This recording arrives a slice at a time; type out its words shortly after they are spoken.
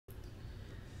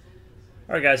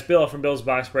Alright guys, Bill from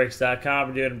BillsBoxBreaks.com.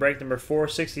 We're doing break number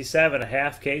 467, a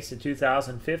half case of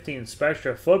 2015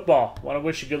 Spectra Football. Want to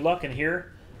wish you good luck, and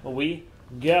here we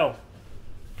go.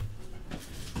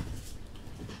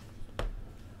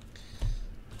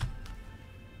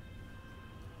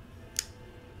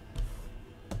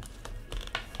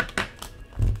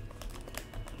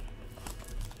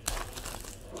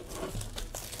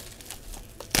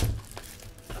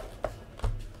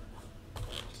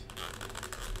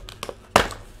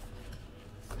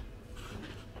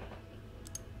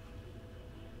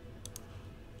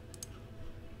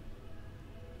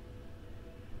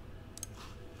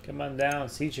 Come on down,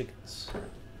 sea chickens.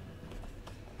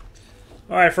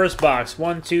 Alright, first box.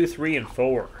 1, 2, 3, and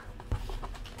 4.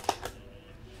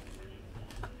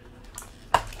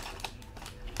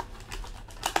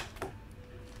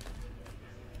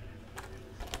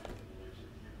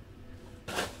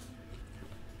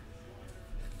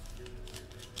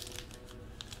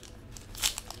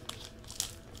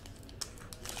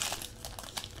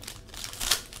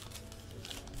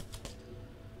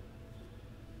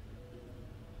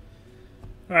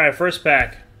 Alright, first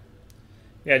pack.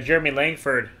 We got Jeremy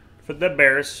Langford for the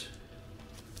Bears.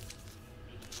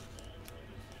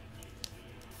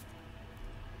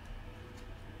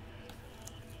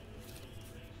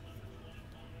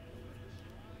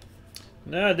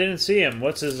 No, I didn't see him.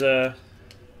 What's his, is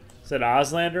it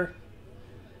Oslander?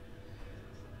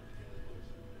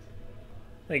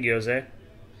 Thank you, Jose.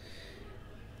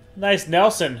 Nice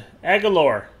Nelson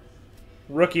Aguilar.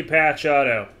 Rookie patch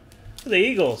auto. For the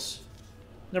Eagles.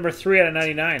 Number 3 out of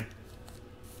 99.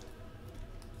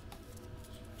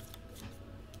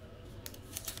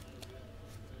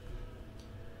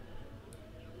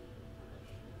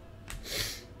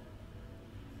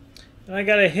 And I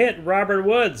got a hit, Robert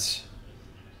Woods.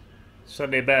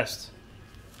 Sunday best.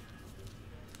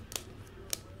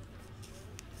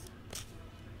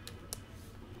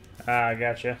 I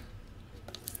gotcha.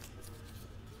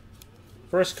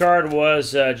 First card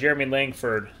was Jeremy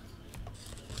Langford.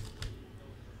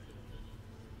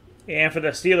 And for the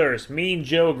Steelers, Mean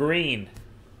Joe Green.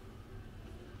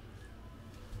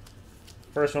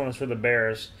 First one was for the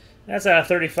Bears. That's out of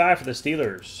 35 for the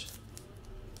Steelers.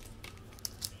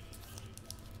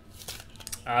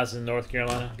 Oz in North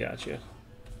Carolina. Gotcha.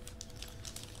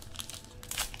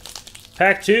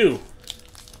 Pack 2.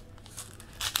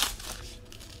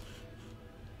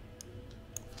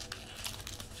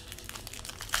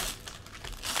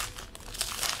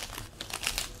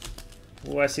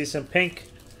 Oh, I see some pink.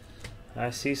 I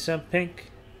see some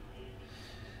pink.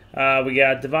 We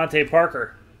got Devontae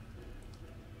Parker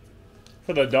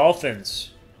for the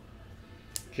Dolphins.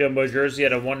 Jumbo jersey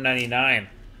at a 199.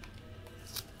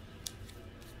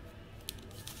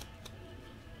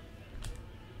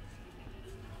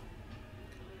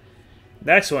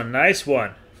 Next one, nice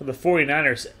one for the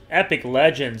 49ers. Epic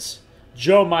Legends.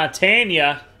 Joe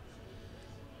Montana.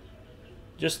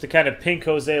 Just the kind of pink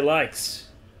Jose likes.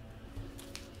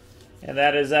 And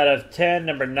that is out of 10,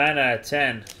 number 9 out of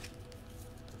 10.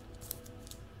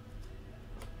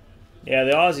 Yeah,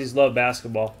 the Aussies love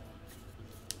basketball.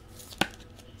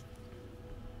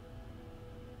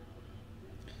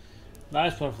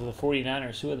 Nice one for the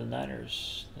 49ers. Who are the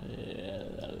Niners?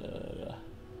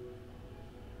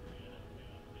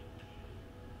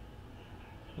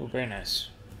 Oh, very nice.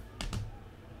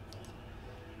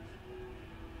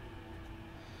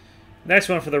 Next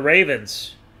one for the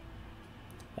Ravens.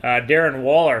 Darren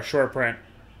Waller, short print.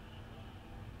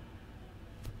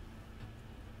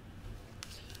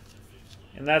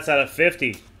 And that's out of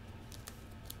 50.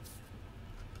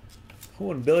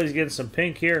 Oh, and Billy's getting some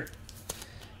pink here.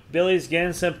 Billy's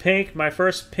getting some pink. My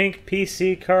first pink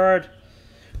PC card.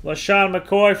 LaShawn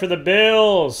McCoy for the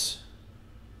Bills.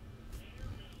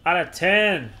 Out of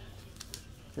 10.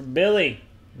 For Billy.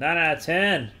 9 out of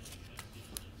 10.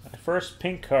 My first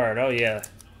pink card. Oh, yeah.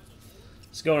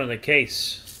 It's going in the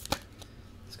case.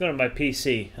 Let's go to my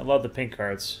PC. I love the pink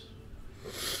cards.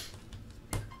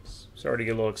 Sorry to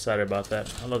get a little excited about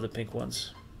that. I love the pink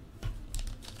ones.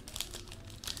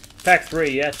 Pack 3.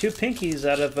 Yeah, 2 pinkies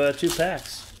out of 2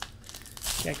 packs.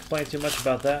 Can't complain too much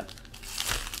about that.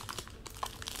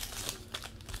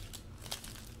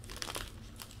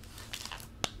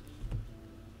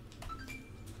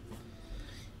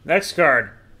 Next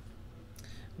card.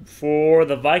 For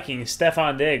the Vikings,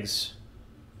 Stefon Diggs.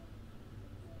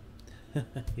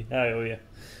 Yeah, oh yeah.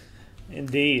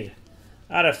 Indeed.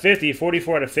 Out of 50,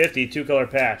 44 out of 50, 2-color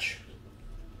patch.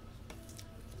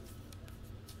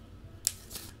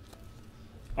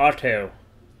 Auto.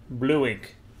 Blue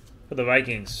ink for the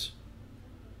Vikings.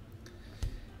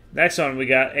 Next one, we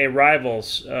got a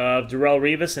Rivals of Darrelle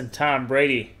Revis and Tom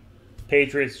Brady.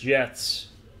 Patriots, Jets.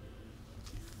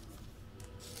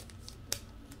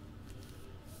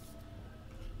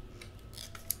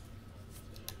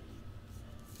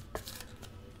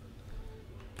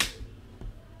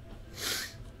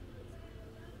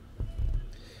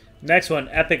 Next one,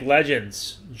 Epic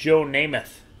Legends, Joe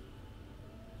Namath.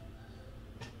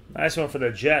 Nice one for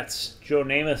the Jets, Joe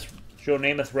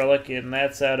Namath relic, and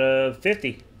that's out of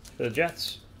 50 for the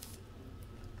Jets.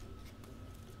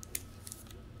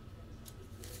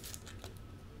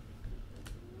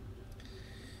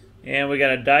 And we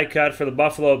got a die cut for the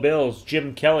Buffalo Bills,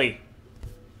 Jim Kelly.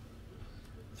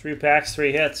 3 packs,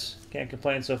 3 hits. Can't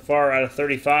complain so far out of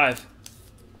 35.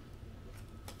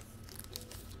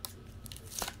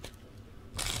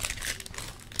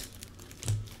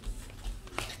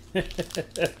 Got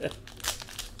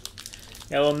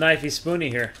a little knifey spoony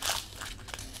here.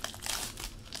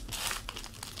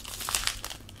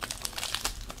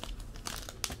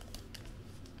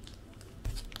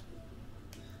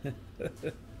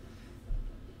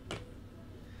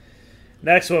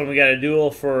 Next one, we got a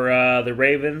duel for the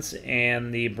Ravens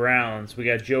and the Browns. We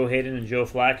got Joe Hayden and Joe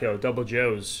Flacco, double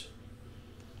Joes.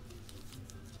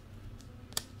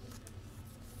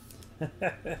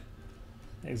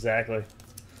 Exactly.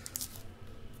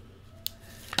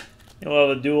 And we'll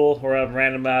have a duel or a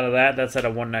random out of that. That's at a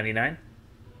 199.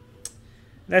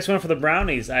 Next one for the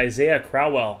Brownies, Isaiah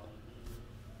Crowell.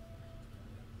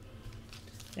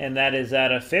 And that is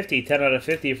out of 50, 10 out of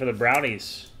 50 for the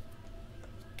Brownies.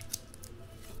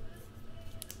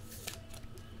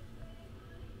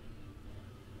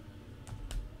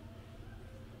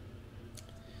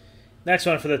 Next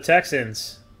one for the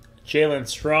Texans, Jalen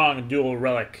Strong, dual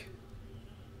relic.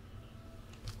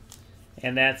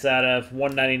 And that's out of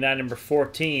 199, number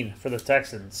 14 for the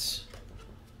Texans.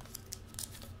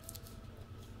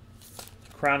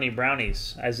 Crowny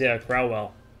Brownies, Isaiah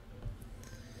Crowell.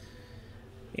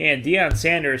 And Deion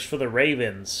Sanders for the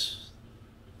Ravens.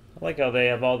 I like how they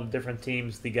have all the different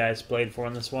teams the guys played for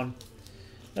in this one.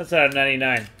 That's out of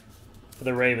 99 for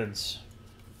the Ravens.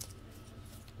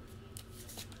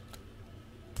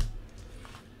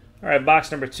 All right, box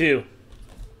number 2.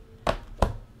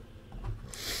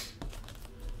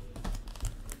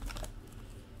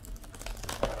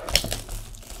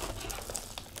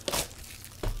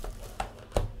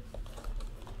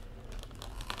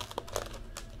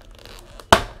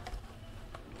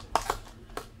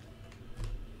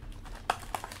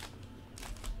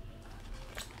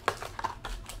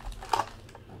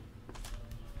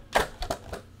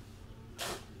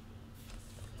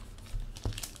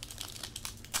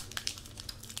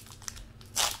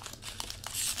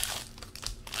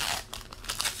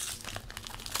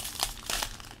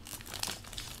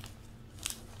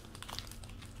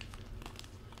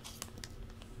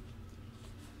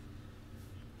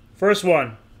 First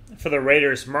one for the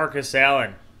Raiders, Marcus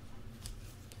Allen.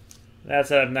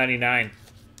 That's out of 99.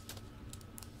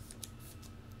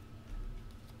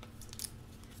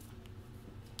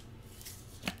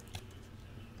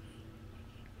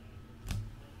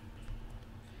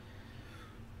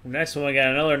 Next one, we got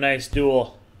another nice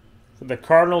duel for the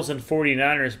Cardinals and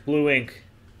 49ers, blue ink.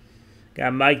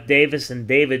 Got Mike Davis and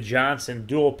David Johnson,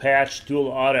 dual patch, dual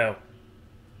auto.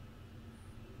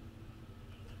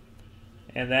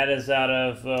 And that is out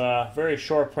of very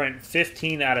short print,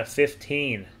 15 out of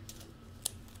 15.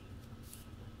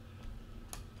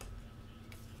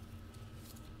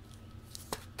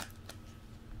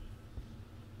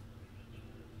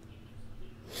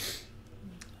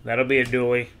 That'll be a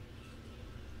dually.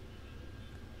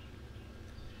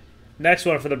 Next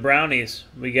one for the Brownies.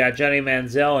 We got Johnny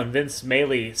Manziel and Vince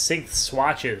Mailey, synced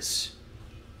swatches.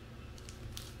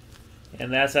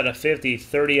 And that's out of 50,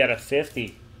 30 out of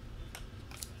 50.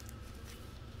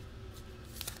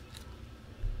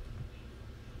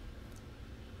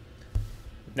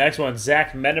 Next one,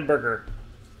 Zach Mettenberger,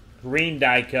 green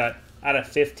die cut, out of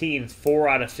 15, 4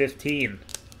 out of 15.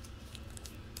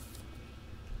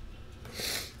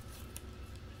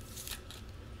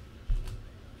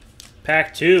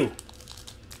 Pack 2.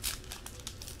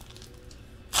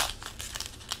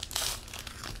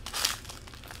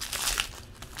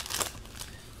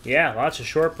 Yeah, lots of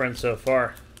short prints so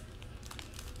far.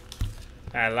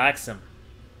 I like some.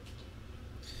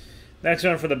 Next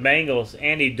one for the Bengals,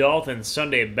 Andy Dalton,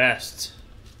 Sunday Best.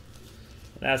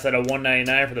 That's at a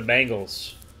 199 for the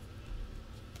Bengals.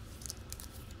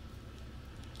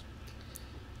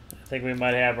 I think we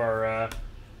might have our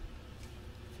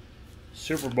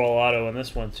Super Bowl auto in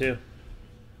this one too.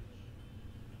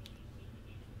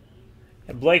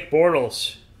 And Blake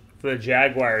Bortles for the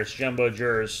Jaguars, Jumbo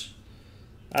Jers.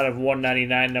 Out of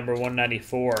 199, number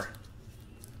 194.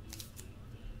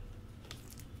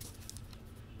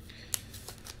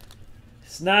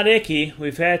 It's not Icky.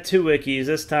 We've had 2 Ickies.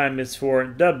 This time it's for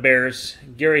Dub Bears,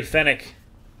 Gary Fennick.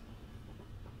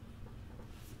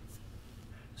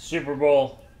 Super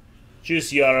Bowl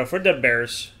Juicy Auto for Dub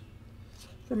Bears.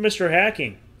 For Mr.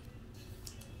 Hacking.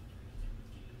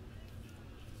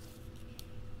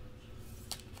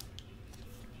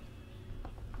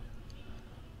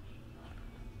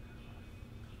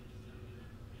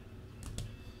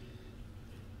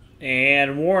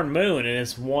 And Warren Moon, and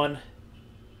it's one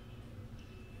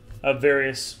of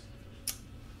various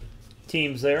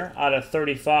teams there out of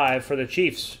 35 for the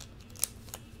Chiefs.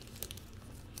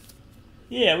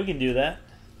 Yeah, we can do that.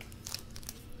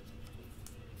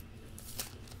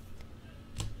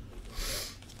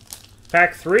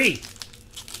 Pack 3.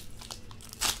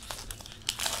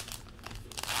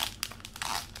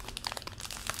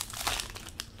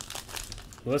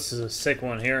 Well, this is a sick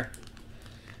one here.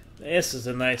 This is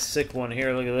a nice sick one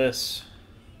here. Look at this.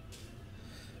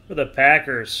 For the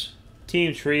Packers.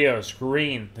 Team Trios.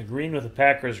 Green. The green with the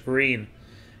Packers green.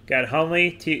 Got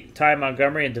Hundley, Ty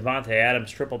Montgomery, and Devontae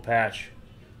Adams triple patch.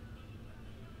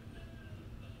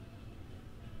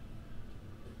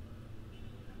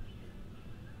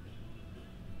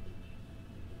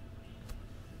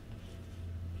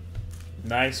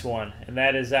 Nice one. And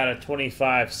that is out of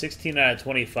 25. 16 out of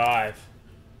 25.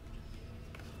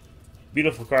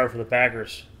 Beautiful card for the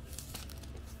Packers.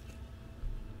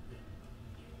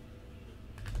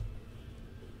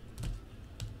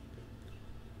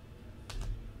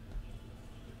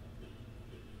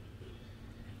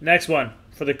 Next one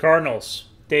for the Cardinals.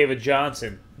 David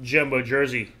Johnson, Jumbo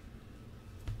Jersey.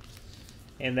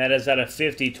 And that is out of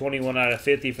 50. 21 out of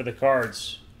 50 for the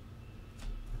Cards.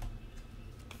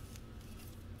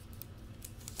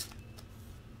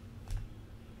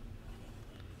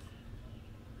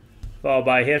 Followed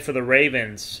by a hit for the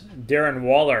Ravens, Darren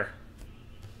Waller,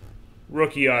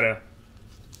 rookie auto.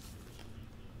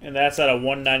 And that's out of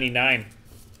 199.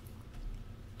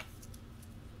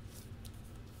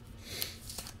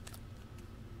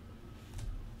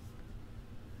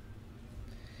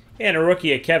 And a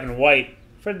rookie of Kevin White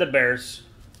for the Bears.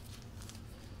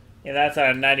 And that's out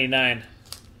of 99.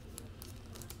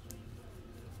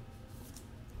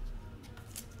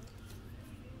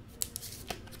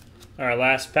 All right,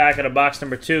 last pack out of box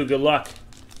number 2. Good luck.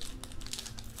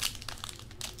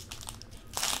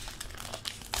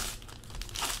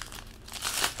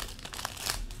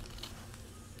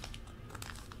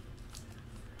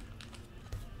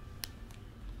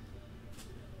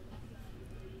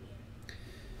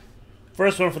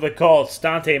 First one for the Colts,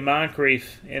 Dante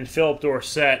Moncrief and Philip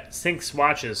Dorsett. Sync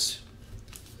swatches.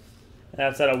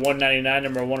 That's out of 199,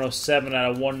 number 107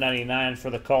 out of 199 for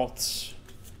the Colts.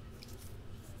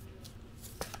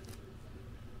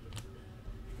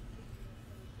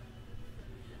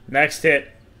 Next hit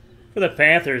for the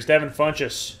Panthers, Devin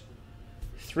Funchess.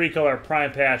 3-color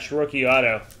prime patch rookie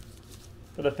auto.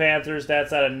 For the Panthers,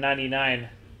 that's out of 99.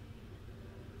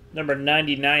 Number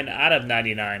 99 out of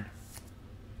 99.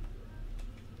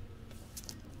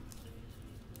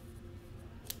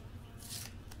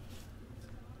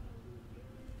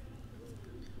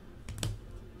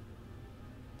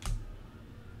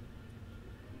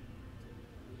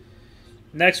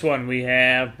 Next one, we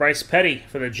have Bryce Petty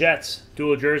for the Jets,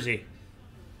 dual jersey.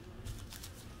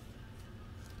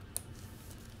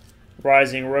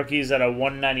 Rising rookies at a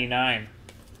 199.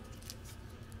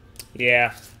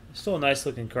 Yeah, still a nice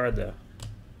looking card though.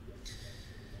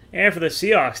 And for the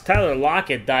Seahawks, Tyler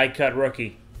Lockett, die cut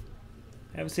rookie.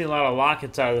 Haven't seen a lot of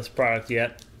Locketts out of this product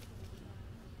yet.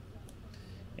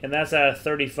 And that's out of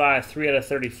 35, 3 out of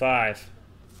 35.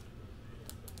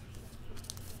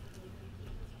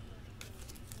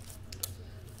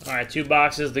 All right, 2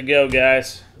 boxes to go,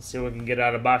 guys. Let's see what we can get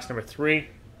out of box number 3.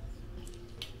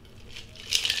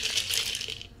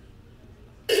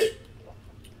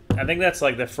 I think that's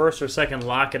like the first or second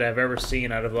Lockett I've ever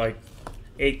seen out of like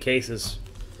 8 cases.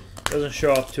 Doesn't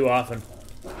show up too often.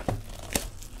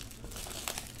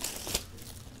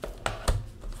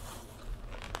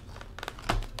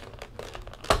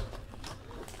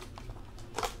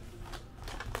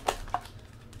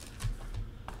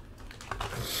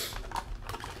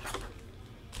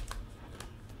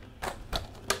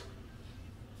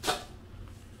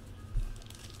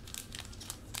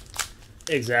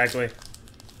 Exactly.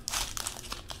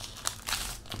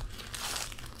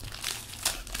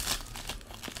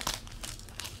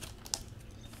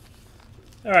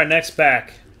 All right, next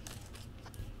pack.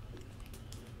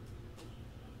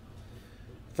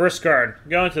 First card,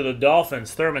 going to the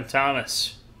Dolphins, Thurman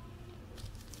Thomas.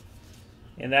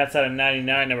 And that's out of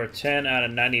 99, number 10 out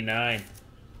of 99.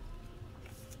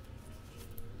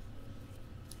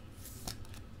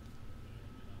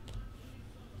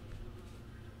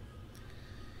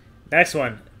 Next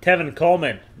one, Tevin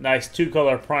Coleman. Nice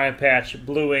two-color prime patch,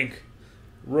 blue ink,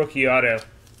 rookie auto.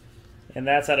 And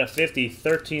that's out of 50,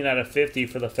 13 out of 50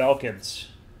 for the Falcons.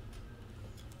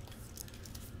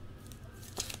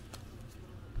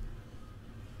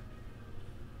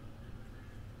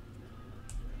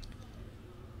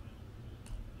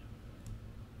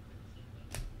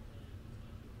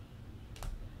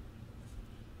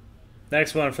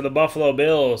 Next one for the Buffalo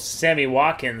Bills, Sammy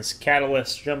Watkins,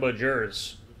 Catalyst Jumbo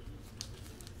Jers.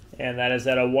 And that is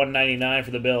at a 199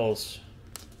 for the Bills.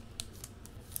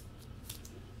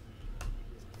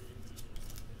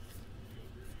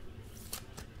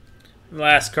 The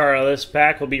last card of this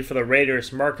pack will be for the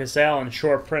Raiders, Marcus Allen,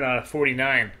 short print out of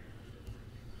 49.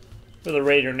 For the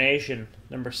Raider Nation,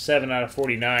 number 7 out of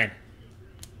 49.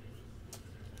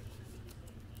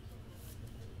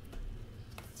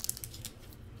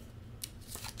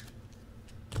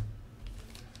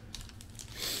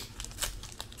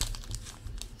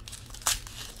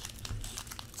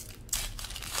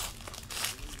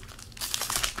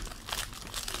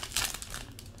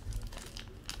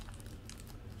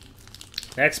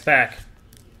 Next pack.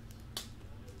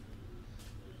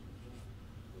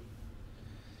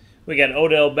 We got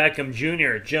Odell Beckham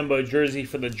Jr. Jumbo jersey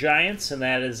for the Giants, and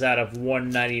that is out of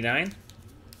 199.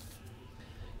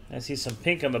 I see some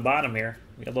pink on the bottom here.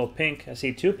 We got a little pink. I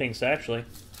see two pinks, actually.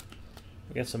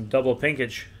 We got some double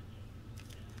pinkage.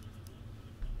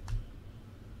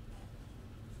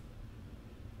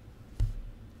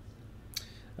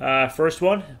 First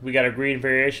one, we got a green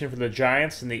variation for the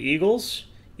Giants and the Eagles.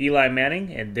 Eli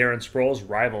Manning and Darren Sproles,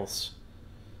 rivals.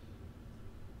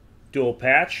 Dual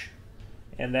patch.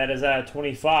 And that is out of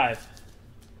 25.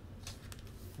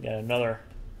 Got another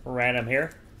random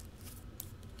here.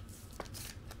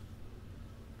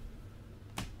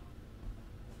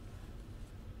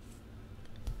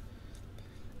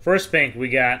 First pink, we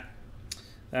got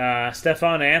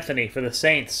Stephon Anthony for the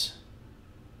Saints.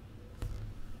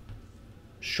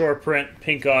 Short print,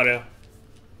 pink auto.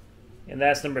 And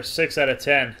that's number 6 out of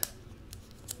 10.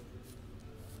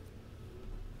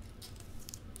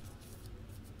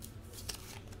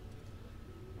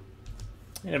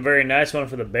 And a very nice one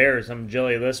for the Bears. I'm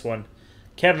jelly of this one.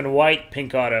 Kevin White,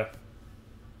 pink auto.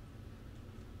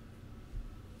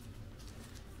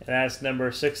 And that's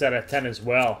number 6 out of 10 as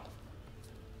well.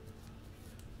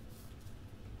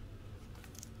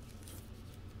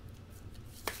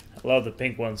 I love the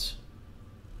pink ones.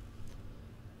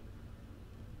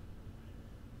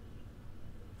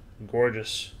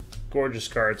 Gorgeous, gorgeous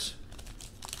cards.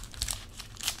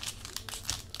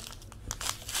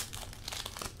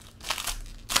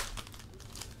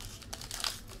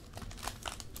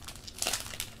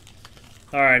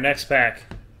 All right, next pack.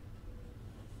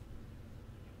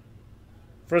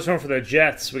 First one for the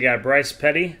Jets. We got Bryce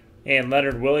Petty and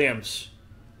Leonard Williams.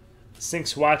 6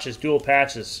 swatches, dual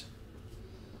patches.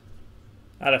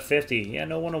 Out of 50. Yeah,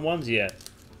 no 1-on-1s yet.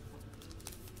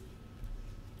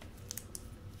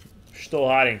 Still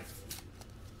hiding.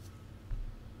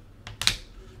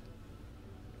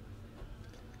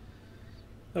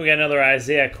 We got another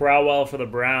Isaiah Crowell for the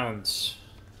Browns.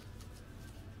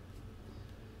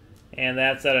 And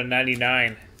that's out of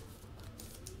 99.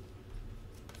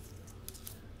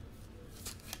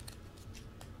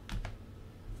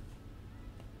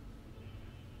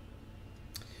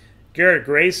 Garrett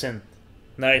Grayson.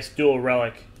 Nice dual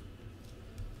relic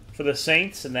for the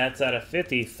Saints, and that's out of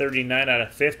 50. 39 out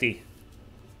of 50.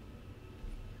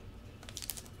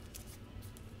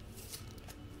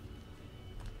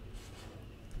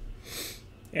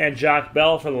 And Jock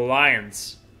Bell for the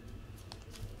Lions.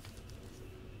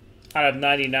 Out of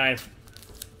 99.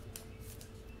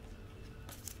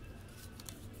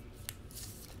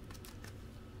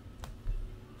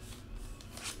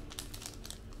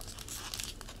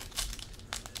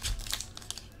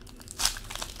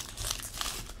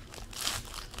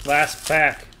 Last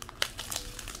pack.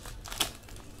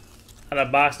 Out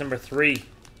of box number 3.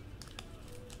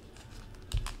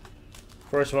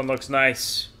 First one looks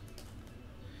nice.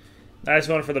 Nice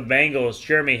one for the Bengals,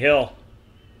 Jeremy Hill.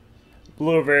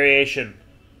 Blue variation.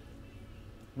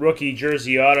 Rookie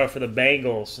jersey auto for the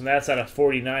Bengals, and that's out of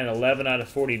 49, 11 out of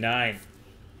 49.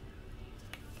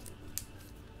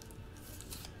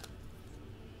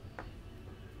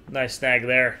 Nice snag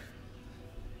there.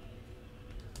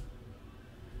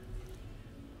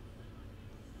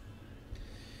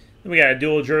 Then we got a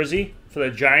dual jersey for the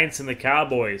Giants and the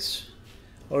Cowboys.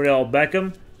 Odell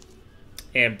Beckham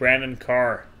and Brandon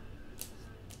Carr.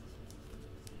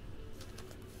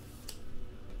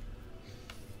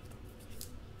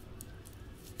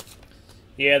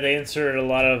 Yeah, they inserted a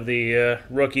lot of the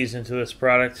rookies into this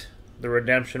product, the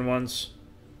redemption ones.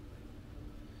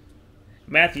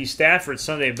 Matthew Stafford,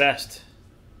 Sunday best.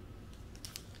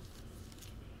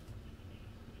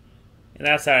 And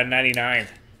that's out of 99.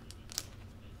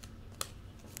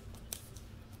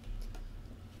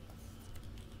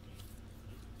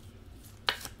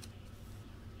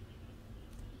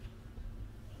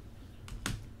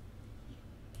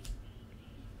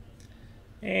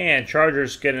 And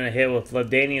Chargers getting a hit with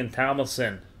LaDainian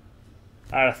Tomlinson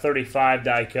out of 35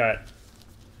 die cut.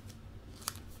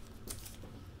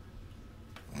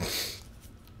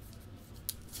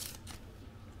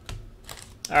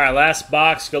 All right, last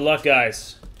box. Good luck,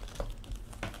 guys.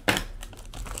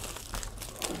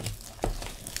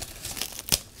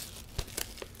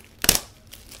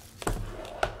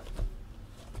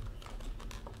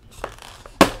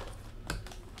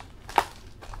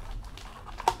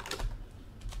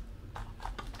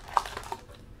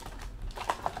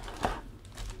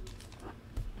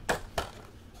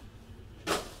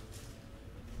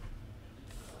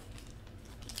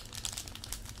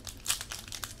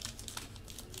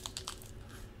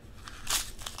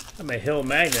 I'm a Hill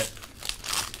magnet.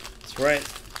 That's right.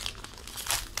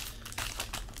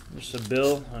 There's a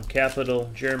bill on Capitol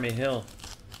Jeremy Hill.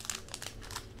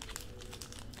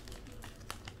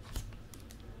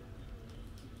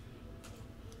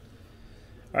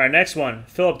 All right, next one.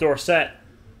 Philip Dorsett.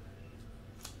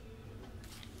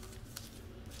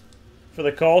 For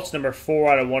the Colts, number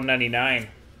 4 out of 199.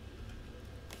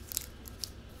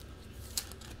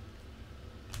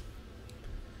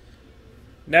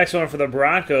 Next one for the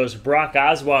Broncos, Brock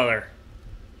Osweiler.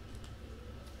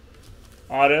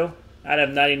 Auto out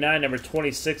of 99, number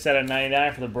 26 out of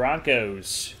 99 for the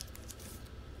Broncos.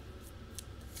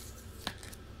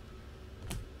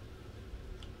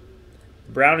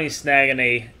 Brownie snagging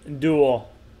a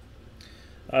duel.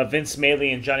 Vince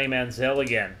Mailey and Johnny Manziel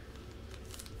again.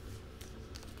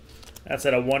 That's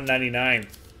at a 199.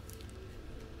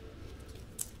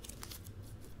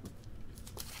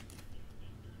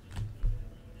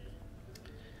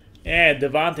 And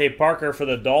Devontae Parker for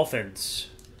the Dolphins.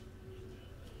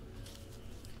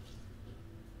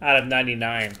 Out of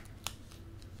 99.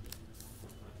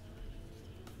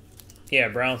 Yeah,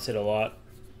 Browns hit a lot.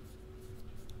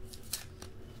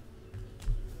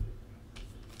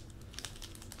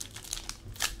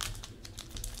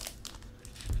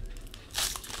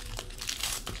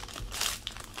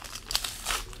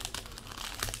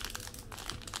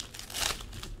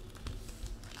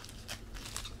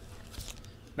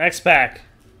 Next pack,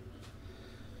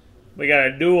 we got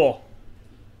a duel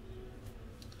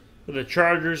for the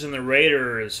Chargers and the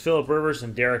Raiders. Philip Rivers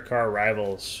and Derek Carr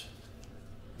rivals.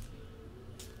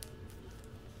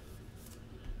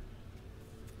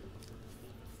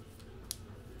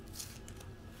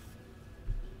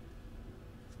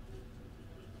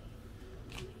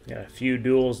 Got a few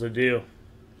duels to do.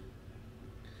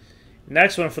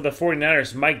 Next one for the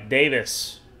 49ers, Mike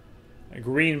Davis. A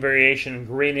green variation,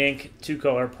 green ink,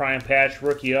 2-color prime patch,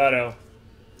 rookie auto.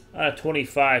 Out of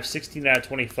 25, 16 out of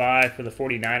 25 for the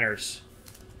 49ers.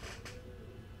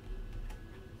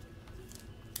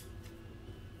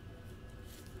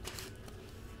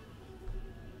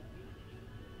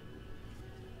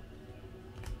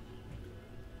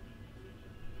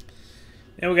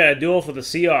 And we got a duel for the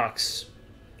Seahawks.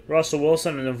 Russell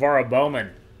Wilson and Navarro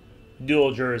Bowman.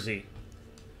 Dual jersey.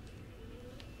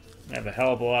 I have a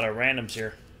hell of a lot of randoms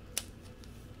here.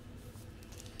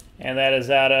 And that is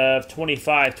out of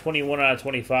 25, 21 out of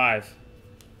 25.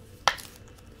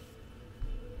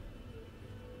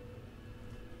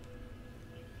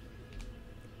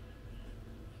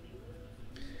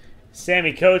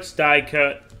 Sammy Coates die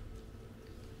cut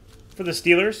for the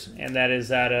Steelers, and that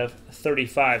is out of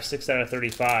 35, 6 out of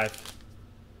 35.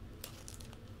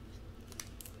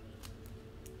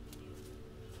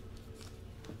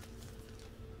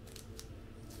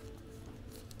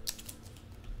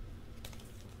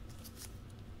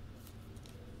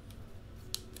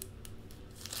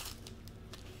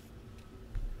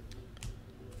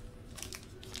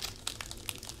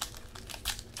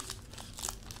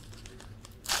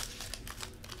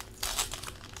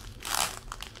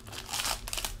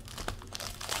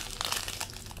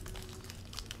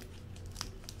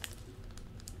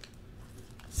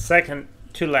 Second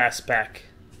to last pack.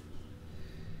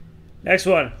 Next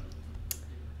one.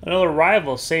 Another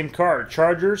rival, same card.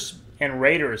 Chargers and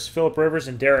Raiders. Philip Rivers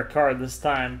and Derek Carr. This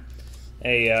time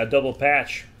A double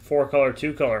patch, 4-color,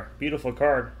 2-color. Beautiful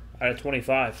card out of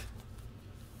 25.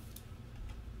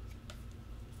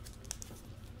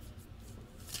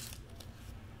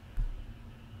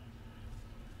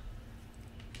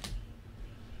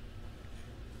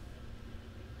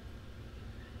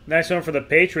 Next one for the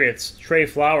Patriots, Trey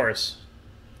Flowers.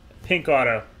 Pink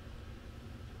auto.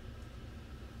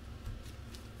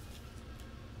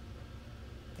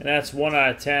 And that's 1 out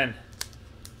of 10.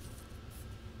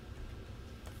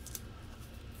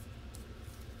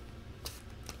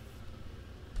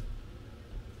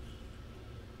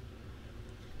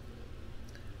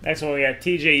 Next one we got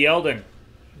TJ Yeldon.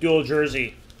 Dual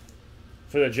jersey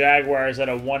for the Jaguars at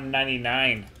a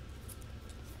 199.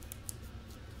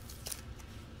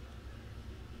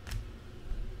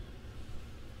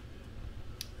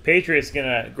 Patriots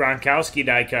gonna Gronkowski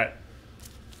die cut.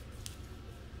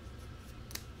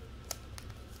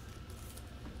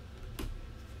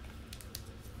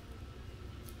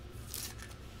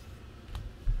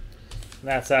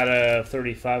 That's out of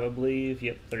 35, I believe.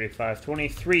 Yep, 35.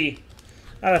 23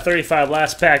 out of 35.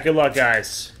 Last pack. Good luck,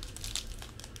 guys.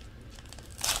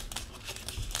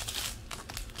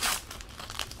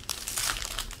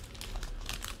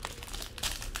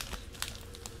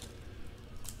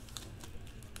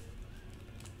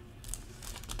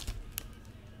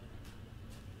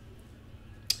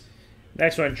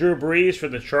 Next one, Drew Brees for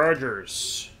the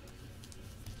Chargers.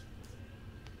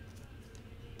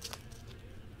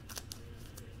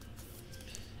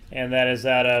 And that is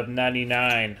out of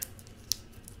 99.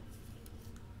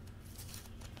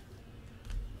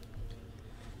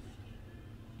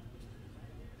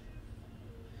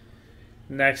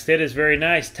 Next hit is very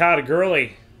nice. Todd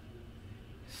Gurley.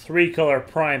 3-color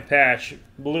prime patch.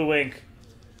 Blue ink.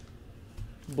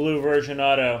 Blue version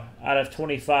auto out of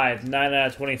 25. 9 out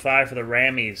of 25 for the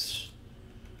Rammies.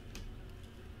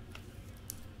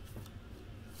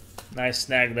 Nice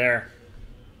snag there.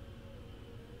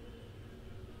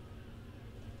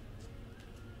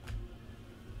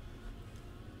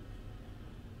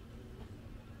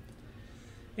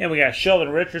 And we got Sheldon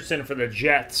Richardson for the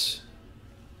Jets.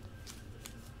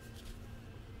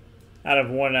 Out of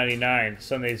 199.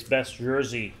 Sunday's best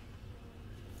jersey.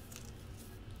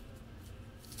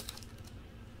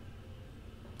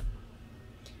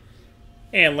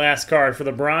 And last card for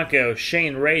the Broncos,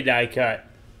 Shane Ray die cut.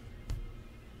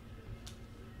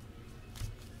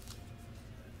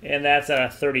 And that's at a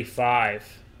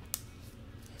 35.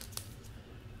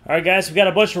 All right, guys, we've got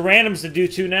a bunch of randoms to do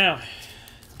too now.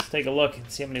 Let's take a look and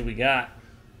see how many we got.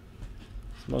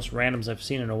 It's the most randoms I've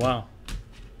seen in a while.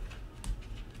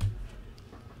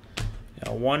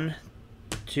 Got 1,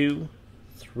 2,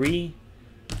 3,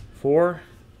 4,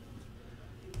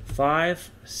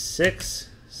 5, 6,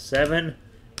 7,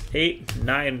 8,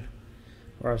 9,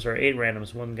 or I'm sorry, 8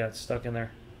 randoms. One got stuck in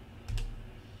there.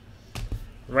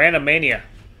 Random Mania.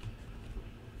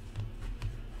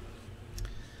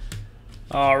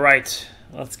 All right,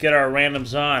 let's get our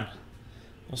randoms on.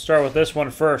 We'll start with this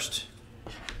one first.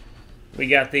 We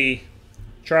got the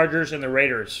Chargers and the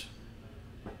Raiders.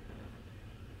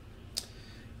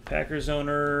 Packers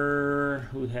owner,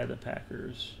 who had the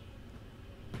Packers?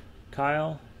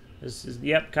 Kyle.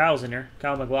 Yep, Kyle's in here.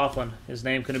 Kyle McLaughlin. His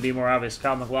name couldn't be more obvious.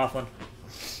 Kyle McLaughlin.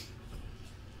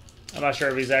 I'm not sure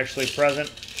if he's actually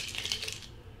present.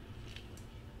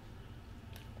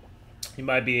 He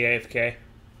might be AFK.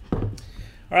 All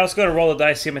right, let's go to roll the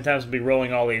dice. See how many times we'll be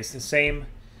rolling all these. The same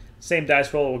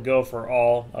dice roll will go for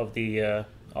all the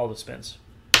spins.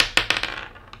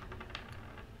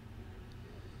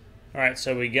 All right,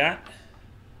 so we got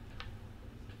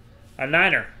a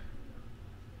Niner.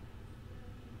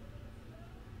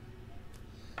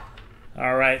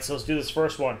 All right, so let's do this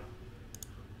first one.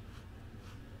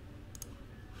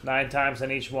 9 times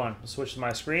on each one. I'll switch to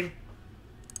my screen.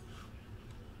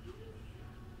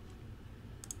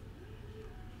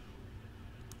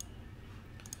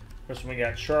 First one we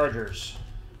got Chargers.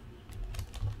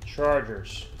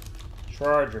 Chargers.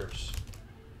 Chargers.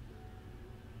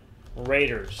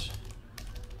 Raiders.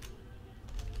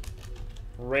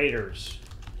 Raiders.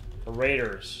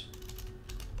 Raiders.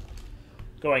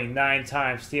 Going 9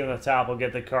 times. Steve on the top will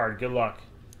get the card. Good luck.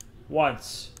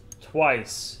 Once,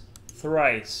 twice,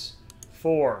 thrice,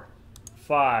 4,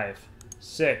 5,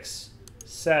 6,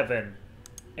 7,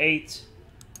 8,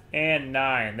 and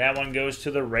 9. That one goes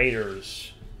to the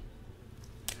Raiders.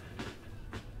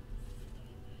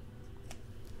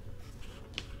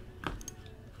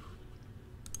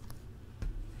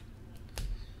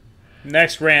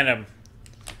 Next random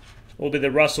will be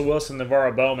the Russell Wilson,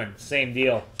 Navarro Bowman. Same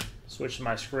deal. Switch to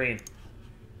my screen.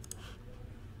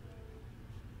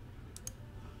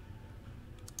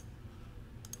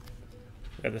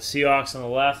 Got the Seahawks on the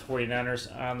left,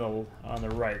 49ers on the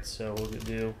right. So we'll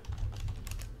do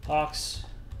Hawks,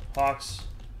 Hawks,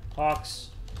 Hawks,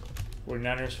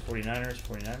 49ers, 49ers,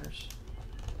 49ers.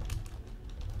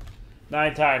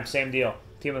 9 times, same deal.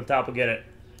 Team on the top will get it.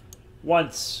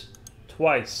 Once,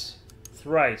 twice,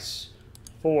 thrice,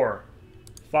 4,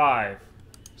 5,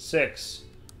 6,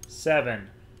 7,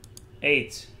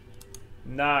 8,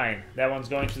 9. That one's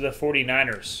going to the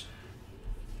 49ers.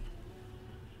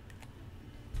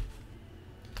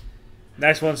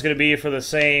 Next one's going to be for the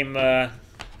same,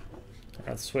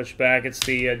 let's switch back. It's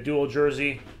the dual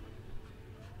jersey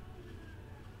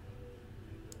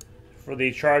for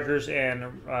the Chargers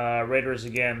and Raiders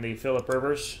again, the Phillip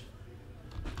Rivers.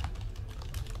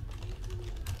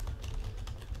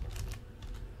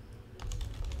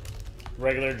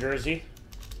 Regular jersey.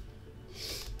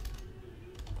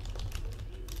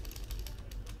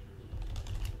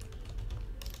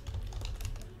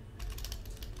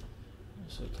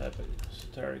 So type it.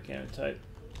 Sorry, can't type.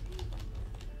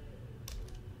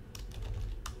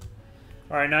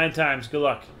 All right, 9 times. Good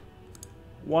luck.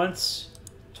 Once,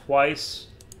 twice,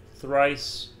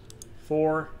 thrice,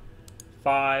 4,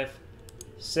 5,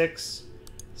 6,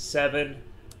 7,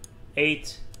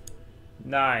 8,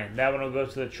 9. That one will go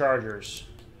to the Chargers.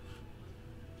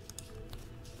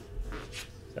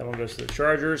 That one goes to the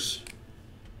Chargers.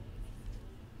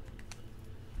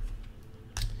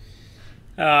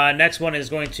 Next one is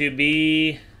going to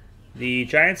be the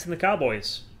Giants and the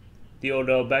Cowboys. The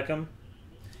Odell Beckham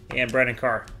and Brandon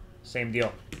Carr. Same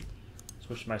deal.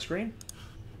 Switch to my screen.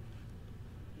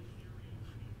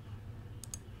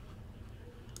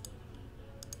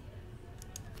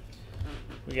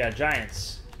 We got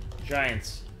Giants,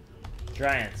 Giants,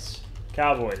 Giants,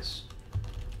 Cowboys,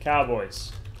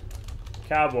 Cowboys,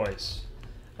 Cowboys.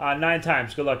 9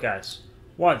 times. Good luck, guys.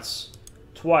 Once,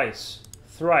 twice,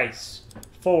 thrice,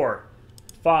 4,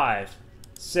 5,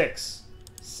 6,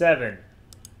 7,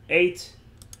 8,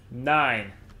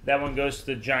 9. That one goes to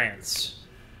the Giants.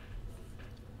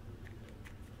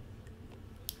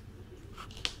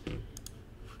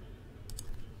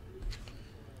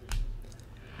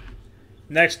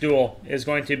 Next duel is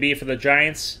going to be for the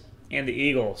Giants and the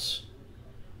Eagles.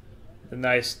 The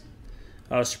nice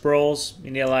Sproles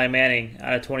and Eli Manning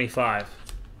out of 25.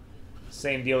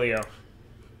 Same dealio.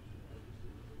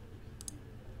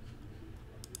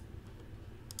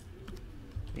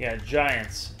 Yeah,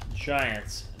 Giants,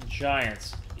 Giants,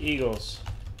 Giants, Eagles,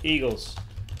 Eagles,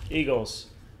 Eagles.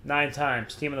 9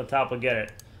 times. Team on the top will get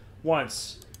it.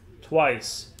 Once,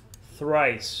 twice,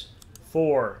 thrice,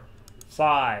 4,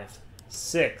 5,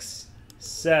 6,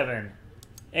 7,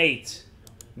 8,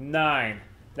 9.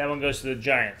 That one goes to the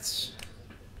Giants.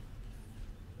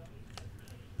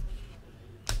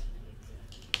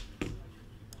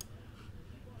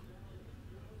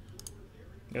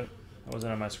 Yep, I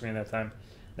wasn't on my screen that time.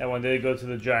 That one did go to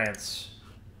the Giants.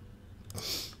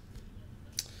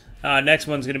 Next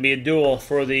one's going to be a duel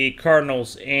for the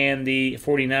Cardinals and the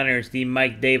 49ers. The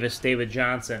Mike Davis, David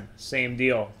Johnson. Same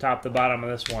deal. Top to bottom of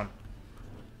this one.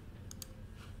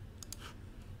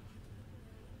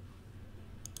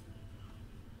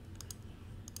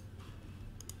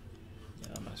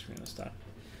 Yeah, on my screen this time.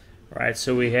 All right,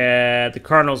 so we had the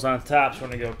Cardinals on top. So we're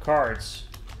going to go cards,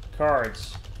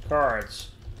 cards, cards.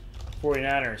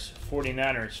 49ers,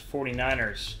 49ers,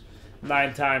 49ers.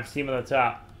 9 times, team on the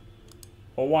top.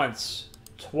 Once,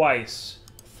 twice,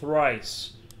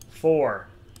 thrice, 4,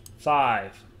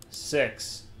 5,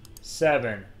 6,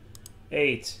 7,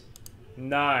 8,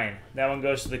 9. That one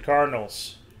goes to the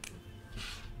Cardinals.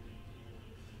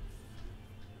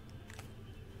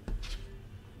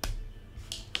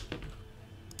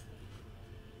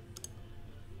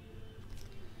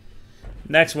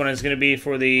 Next one is going to be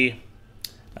for the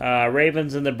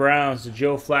Ravens and the Browns,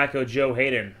 Joe Flacco, Joe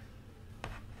Hayden.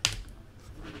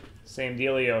 Same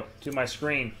dealio. To my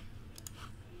screen.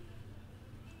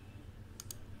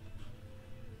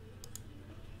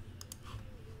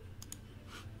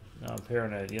 No, I'm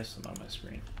paranoid. Yes, I'm on my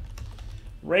screen.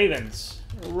 Ravens,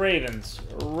 Ravens,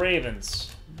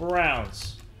 Ravens,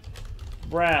 Browns,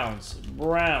 Browns,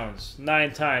 Browns.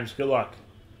 9 times. Good luck.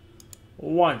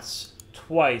 Once,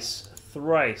 twice,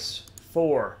 thrice,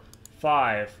 4,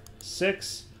 5,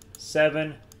 6,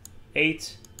 7,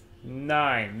 8,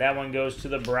 9. That one goes to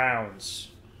the Browns.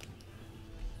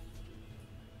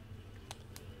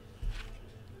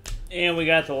 And we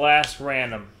got the last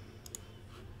random.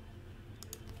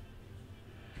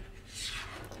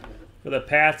 For the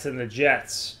Pats and the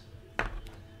Jets,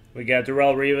 we got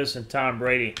Darrelle Revis and Tom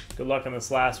Brady. Good luck on this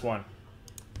last one.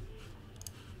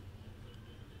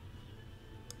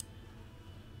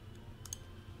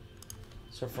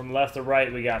 So from left to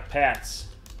right, we got Pats.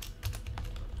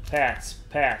 Pats,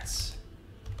 Pats.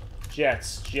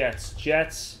 Jets, Jets,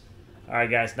 Jets. All right,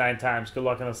 guys, 9 times. Good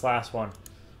luck on this last one.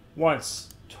 Once,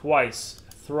 twice,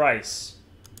 thrice,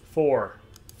 4,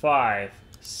 5,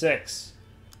 6,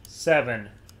 7,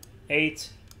 8,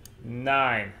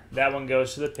 9. That one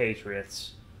goes to the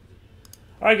Patriots.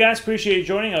 All right, guys, appreciate you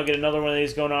joining. I'll get another one of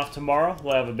these going off tomorrow.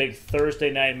 We'll have a big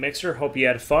Thursday night mixer. Hope you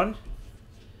had fun.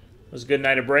 It was a good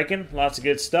night of breaking. Lots of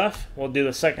good stuff. We'll do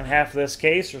the second half of this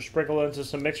case or sprinkle into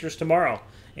some mixers tomorrow.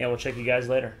 And we'll check you guys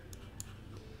later.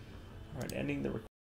 All right, ending the recording.